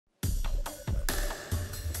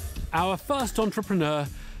Our first entrepreneur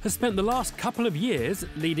has spent the last couple of years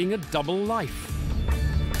leading a double life.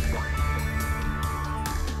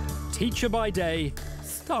 Teacher by day,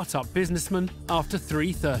 start-up businessman after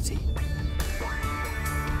 3:30.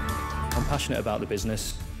 I'm passionate about the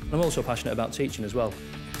business. I'm also passionate about teaching as well.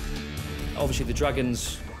 Obviously, the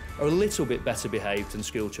dragons are a little bit better behaved than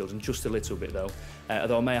school children, just a little bit though,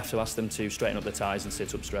 although I may have to ask them to straighten up their ties and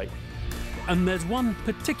sit up straight. And there's one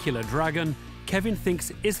particular dragon Kevin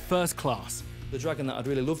thinks is first class. The dragon that I'd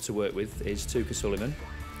really love to work with is Touker.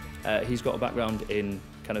 He's got a background in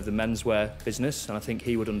kind of the menswear business, and I think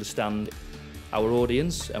he would understand our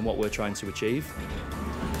audience and what we're trying to achieve.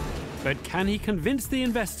 But can he convince the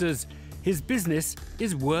investors his business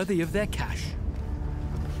is worthy of their cash?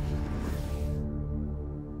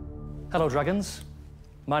 Hello, dragons.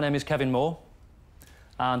 My name is Kevin Moore,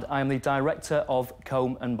 and I am the director of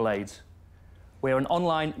Comb & Blades. We're an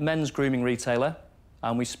online men's grooming retailer,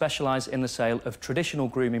 and we specialise in the sale of traditional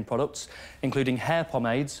grooming products, including hair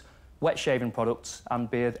pomades, wet shaving products, and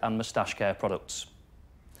beard and moustache care products.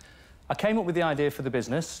 I came up with the idea for the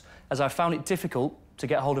business as I found it difficult to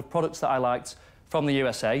get hold of products that I liked from the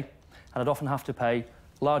USA, and I'd often have to pay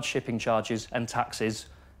large shipping charges and taxes,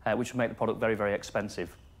 which would make the product very, very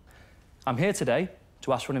expensive. I'm here today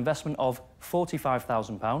to ask for an investment of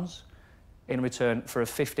 £45,000 in return for a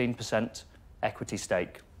 15% equity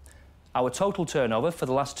stake. Our total turnover for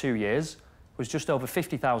the last 2 years was just over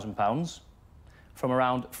 £50,000 from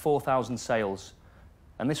around 4,000 sales,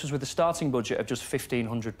 and this was with a starting budget of just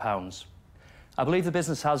 £1,500. I believe the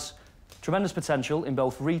business has tremendous potential in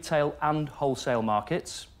both retail and wholesale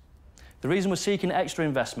markets. The reason we're seeking extra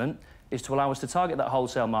investment is to allow us to target that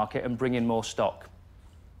wholesale market and bring in more stock.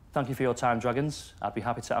 Thank you for your time, dragons. I'd be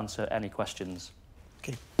happy to answer any questions.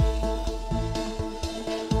 Okay.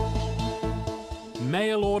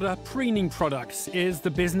 Mail order preening products is the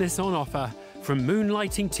business on offer from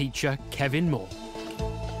moonlighting teacher Kevin Moore.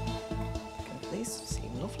 These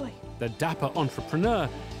seem lovely. The dapper entrepreneur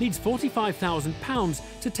needs £45,000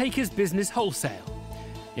 to take his business wholesale.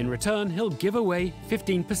 In return, he'll give away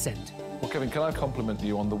 15%. Well, Kevin, can I compliment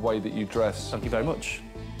you on the way that you dress? Thank you very much.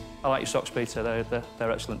 I like your socks, Peter.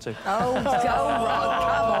 They're excellent too. Oh, go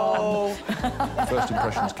Rob, come on. First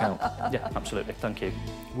impressions count. Yeah, absolutely. Thank you.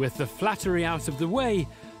 With the flattery out of the way,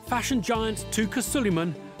 fashion giant Touker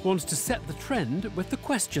wants to set the trend with the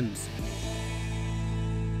questions.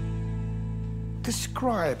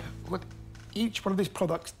 Describe what each one of these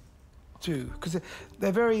products do, because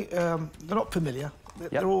they're very, they're not familiar.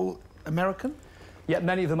 They're all American? Yeah,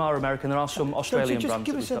 many of them are American. There are some Australian so brands.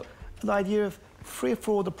 Give us an idea of 3 or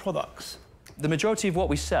 4 of the products. The majority of what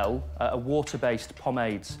we sell are water-based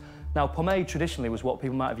pomades. Now, pomade traditionally was what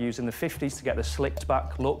people might have used in the 50s to get the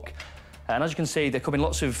slicked-back look. And as you can see, they come in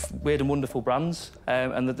lots of weird and wonderful brands,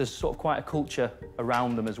 and there's sort of quite a culture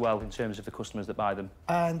around them as well in terms of the customers that buy them.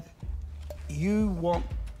 And you want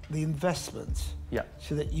the investment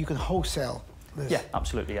so that you can wholesale this? Yeah,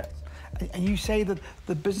 absolutely, yeah. And you say that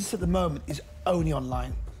the business at the moment is only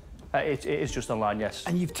online? It is just online, yes.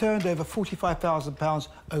 And you've turned over £45,000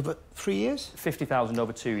 over 3 years? 50,000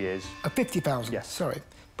 over 2 years. 50,000? Yes. Sorry.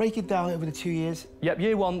 Break it down over the 2 years. Yep,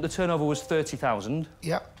 year 1, the turnover was 30,000.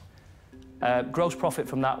 Yep. Gross profit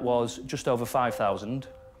from that was just over 5,000.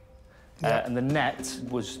 Yep. And the net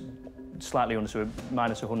was slightly under, so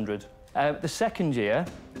minus 100. The second year,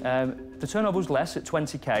 the turnover was less at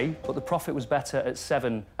 20k, but the profit was better at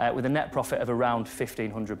 7, with a net profit of around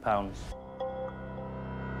 £1,500.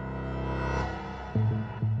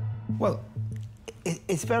 Well,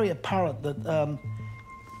 it's very apparent that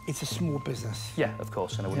it's a small business. Yeah, of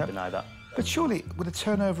course, and I wouldn't deny that. But surely, with a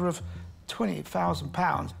turnover of £28,000,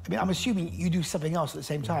 I mean, I'm assuming you do something else at the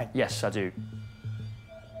same time? Yes, I do.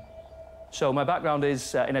 So my background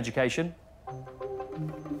is in education.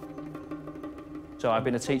 So I've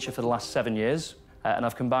been a teacher for the last 7 years, and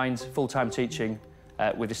I've combined full-time teaching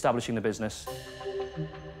with establishing the business.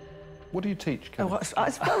 What do you teach, Kevin? Oh,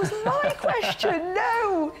 that was my question,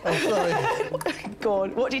 no! Oh, sorry. Go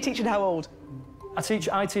on, what do you teach and how old? I teach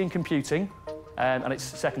IT and computing, and it's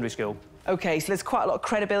secondary school. OK, so there's quite a lot of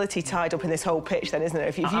credibility tied up in this whole pitch then, isn't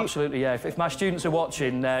there? Absolutely, yeah. If my students are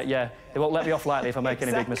watching, yeah, they won't let me off lightly if I make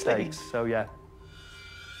any big mistakes, so yeah.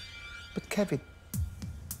 But Kevin,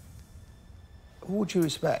 all due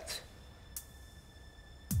respect,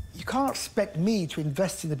 you can't expect me to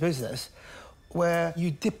invest in a business where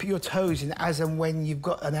you dip your toes in as and when you've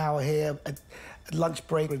got an hour here, a lunch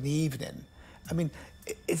break in the evening. I mean,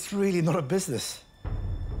 it's really not a business.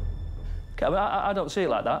 Okay, I don't see it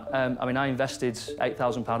like that. I mean, I invested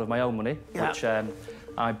 £8,000 of my own money, which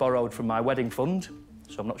I borrowed from my wedding fund.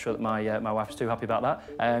 so I'm not sure that my wife's too happy about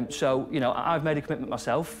that. So, you know, I've made a commitment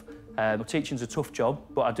myself. Teaching's a tough job,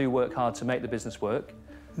 but I do work hard to make the business work.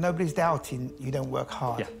 Nobody's doubting you don't work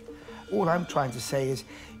hard. Yeah. All I'm trying to say is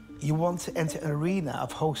you want to enter an arena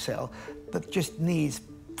of wholesale that just needs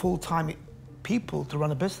full-time people to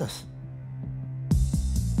run a business.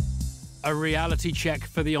 A reality check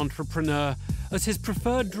for the entrepreneur, as his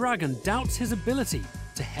preferred dragon doubts his ability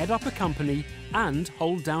to head up a company and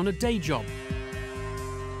hold down a day job.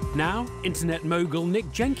 Now, internet mogul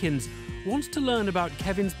Nick Jenkins wants to learn about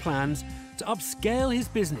Kevin's plans to upscale his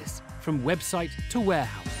business from website to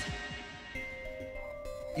warehouse.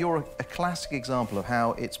 You're a classic example of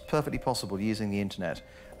how it's perfectly possible using the internet,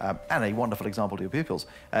 and a wonderful example to your pupils,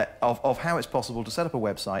 of how it's possible to set up a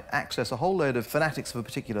website, access a whole load of fanatics of a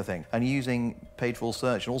particular thing, and using paid-for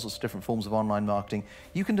search and all sorts of different forms of online marketing,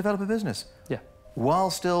 you can develop a business. Yeah. While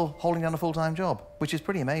still holding down a full-time job, which is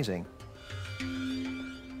pretty amazing.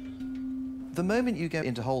 The moment you go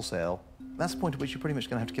into wholesale, that's the point at which you're pretty much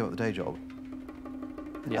going to have to give up the day job.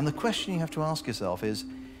 Yeah. And the question you have to ask yourself is,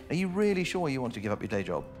 are you really sure you want to give up your day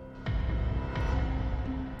job?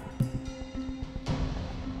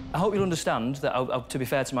 I hope you'll understand that, to be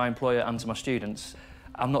fair to my employer and to my students,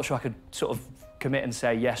 I'm not sure I could sort of commit and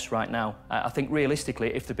say yes right now. I think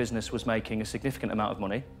realistically, if the business was making a significant amount of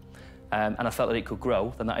money, and I felt that it could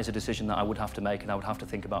grow, then that is a decision that I would have to make and I would have to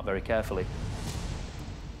think about very carefully.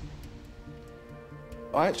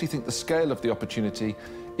 I actually think the scale of the opportunity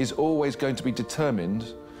is always going to be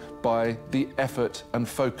determined by the effort and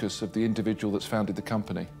focus of the individual that's founded the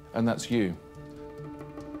company, and that's you.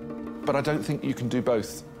 But I don't think you can do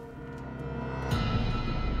both.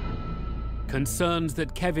 Concerns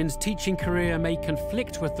that Kevin's teaching career may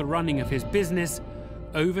conflict with the running of his business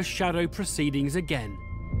overshadow proceedings again.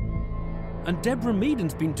 And Deborah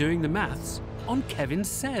Meaden's been doing the maths on Kevin's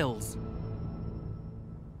sales.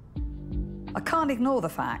 I can't ignore the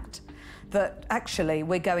fact that actually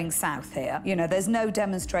we're going south here. You know, there's no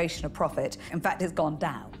demonstration of profit. In fact, it's gone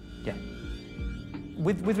down. Yeah.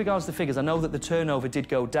 With regards to the figures, I know that the turnover did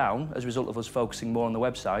go down as a result of us focusing more on the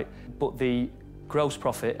website, but the gross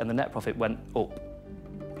profit and the net profit went up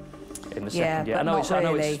in the second year. I know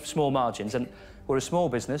it's small margins, and we're a small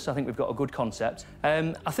business. I think we've got a good concept.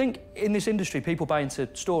 I think in this industry, people buy into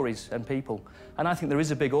stories and people, and I think there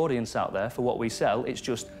is a big audience out there for what we sell. It's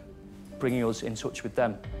just bringing us in touch with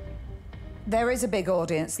them. There is a big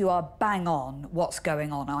audience. You are bang on what's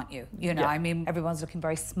going on, aren't you? You know, yeah. I mean, everyone's looking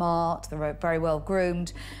very smart, they're very well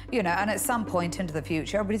groomed, you know, and at some point into the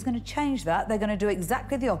future, everybody's going to change that. They're going to do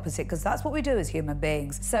exactly the opposite, because that's what we do as human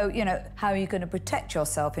beings. So, you know, how are you going to protect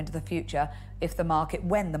yourself into the future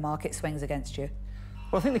when the market swings against you?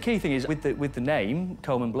 Well, I think the key thing is with the name,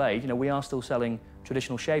 Comb and Blade, you know, we are still selling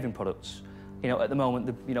traditional shaving products. You know, at the moment,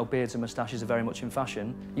 beards and moustaches are very much in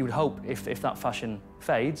fashion. You would hope if that fashion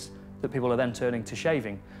fades, that people are then turning to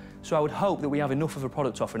shaving. So I would hope that we have enough of a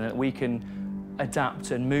product offering that we can adapt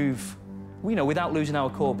and move, without losing our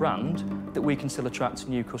core brand, that we can still attract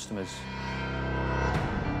new customers.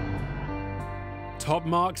 Top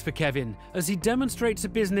marks for Kevin as he demonstrates a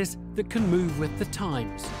business that can move with the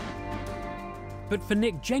times. But for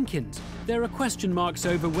Nick Jenkins, there are question marks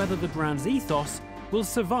over whether the brand's ethos will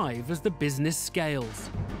survive as the business scales.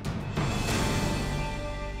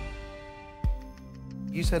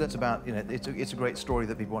 You said it's about, it's a great story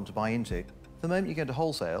that people want to buy into. The moment you go into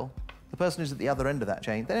wholesale, the person who's at the other end of that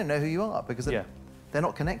chain, they don't know who you are because they're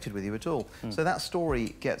not connected with you at all. So that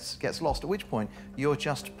story gets lost, at which point you're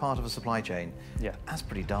just part of a supply chain. Yeah. That's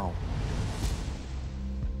pretty dull.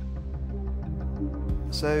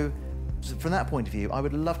 So from that point of view, I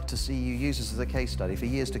would love to see you use this as a case study for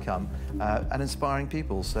years to come and inspiring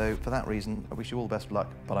people. So for that reason, I wish you all the best of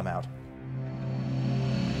luck, but I'm out.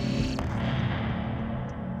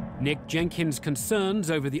 Nick Jenkins'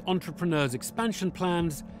 concerns over the entrepreneur's expansion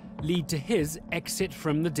plans lead to his exit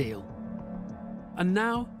from the deal. And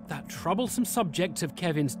now, that troublesome subject of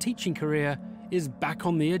Kevin's teaching career is back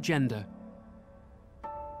on the agenda.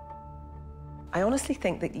 I honestly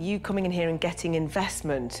think that you coming in here and getting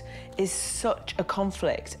investment is such a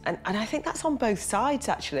conflict. And I think that's on both sides,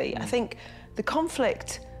 actually. I think the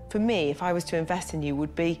conflict, for me, if I was to invest in you,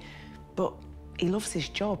 would be, but he loves his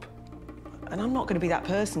job. And I'm not going to be that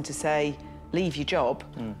person to say, leave your job,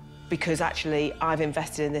 because actually I've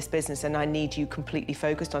invested in this business and I need you completely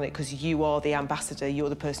focused on it because you are the ambassador, you're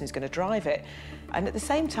the person who's going to drive it. And at the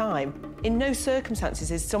same time, in no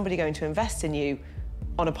circumstances is somebody going to invest in you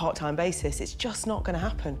on a part-time basis. It's just not going to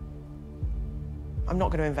happen. I'm not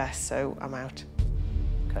going to invest, so I'm out.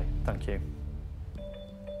 OK, thank you.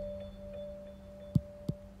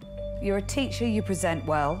 You're a teacher, you present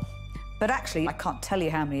well, But actually, I can't tell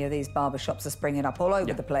you how many of these barber shops are springing up all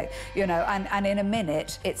over the place, you know, and in a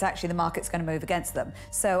minute, it's actually the market's going to move against them.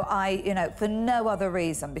 So you know, for no other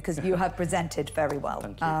reason, because you have presented very well.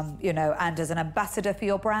 Thank you. You know, and as an ambassador for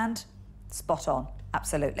your brand, spot on,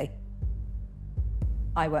 absolutely.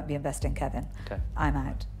 I won't be investing, Kevin. Okay. I'm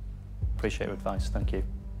out. Appreciate your advice, thank you.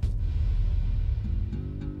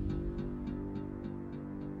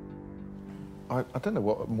 I don't know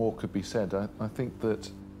what more could be said. I think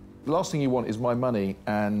that the last thing you want is my money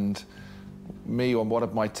and me or one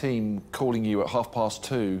of my team calling you at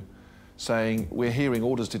 2:30 saying, we're hearing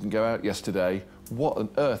orders didn't go out yesterday. What on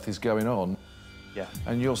earth is going on? Yeah.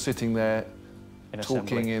 And you're sitting there talking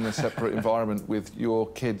assembly. in a separate environment with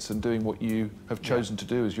your kids and doing what you have chosen to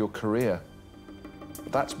do as your career.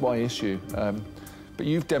 That's my issue. But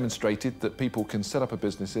you've demonstrated that people can set up a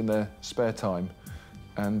business in their spare time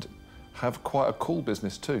and have quite a cool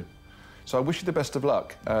business too. So I wish you the best of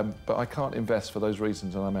luck, but I can't invest for those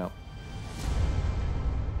reasons and I'm out.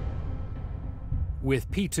 With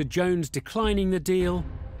Peter Jones declining the deal,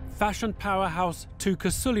 fashion powerhouse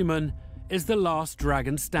Touker Suleiman is the last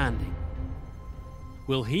dragon standing.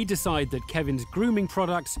 Will he decide that Kevin's grooming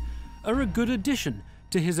products are a good addition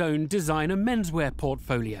to his own designer menswear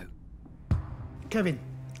portfolio? Kevin,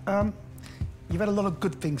 you've had a lot of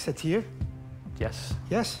good things said to you. Yes.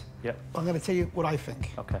 Yes? Yep. I'm going to tell you what I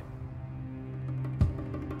think. Okay.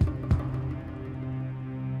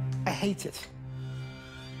 I hate it.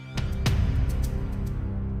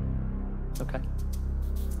 Okay.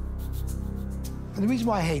 And the reason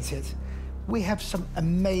why I hate it, we have some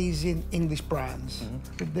amazing English brands.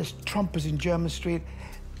 There's Trumpers in German Street.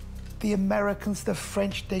 The Americans, the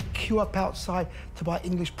French, they queue up outside to buy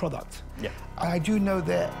English product. Yeah. And I do know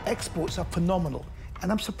their exports are phenomenal.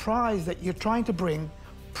 And I'm surprised that you're trying to bring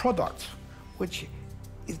product which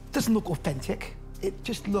it doesn't look authentic. It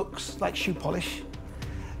just looks like shoe polish.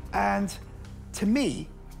 And to me,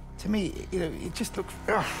 you know, it just looks,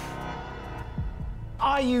 ugh.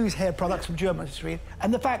 I use hair products from German Street,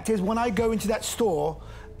 and the fact is, when I go into that store,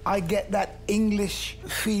 I get that English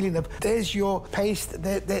feeling of there's your paste,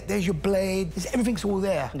 there's your blade, everything's all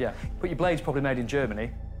there. Yeah, but your blade's probably made in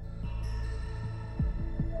Germany.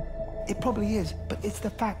 It probably is, but it's the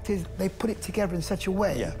fact is they put it together in such a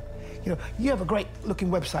way. Yeah. You know, you have a great looking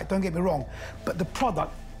website, don't get me wrong, but the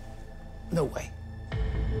product, no way.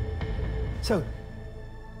 So,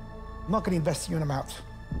 I'm not going to invest in you and I'm out.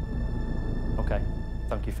 Okay,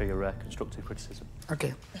 thank you for your constructive criticism.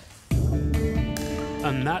 Okay.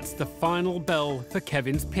 And that's the final bell for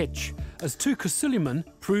Kevin's pitch, as Touker Suleiman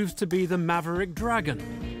proves to be the maverick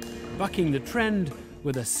dragon, bucking the trend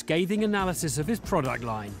with a scathing analysis of his product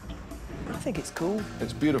line. I think it's cool.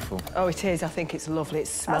 It's beautiful. Oh, it is. I think it's lovely. It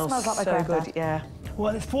smells smells like my so granddad. good. Yeah.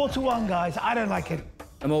 Well, it's 4-1, guys. I don't like it.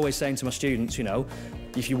 I'm always saying to my students, you know,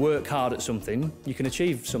 if you work hard at something, you can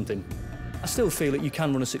achieve something. I still feel that you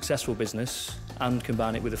can run a successful business and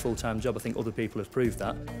combine it with a full-time job. I think other people have proved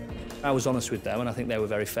that. I was honest with them, and I think they were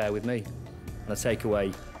very fair with me. And I take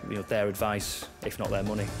away, you know, their advice, if not their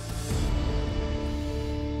money.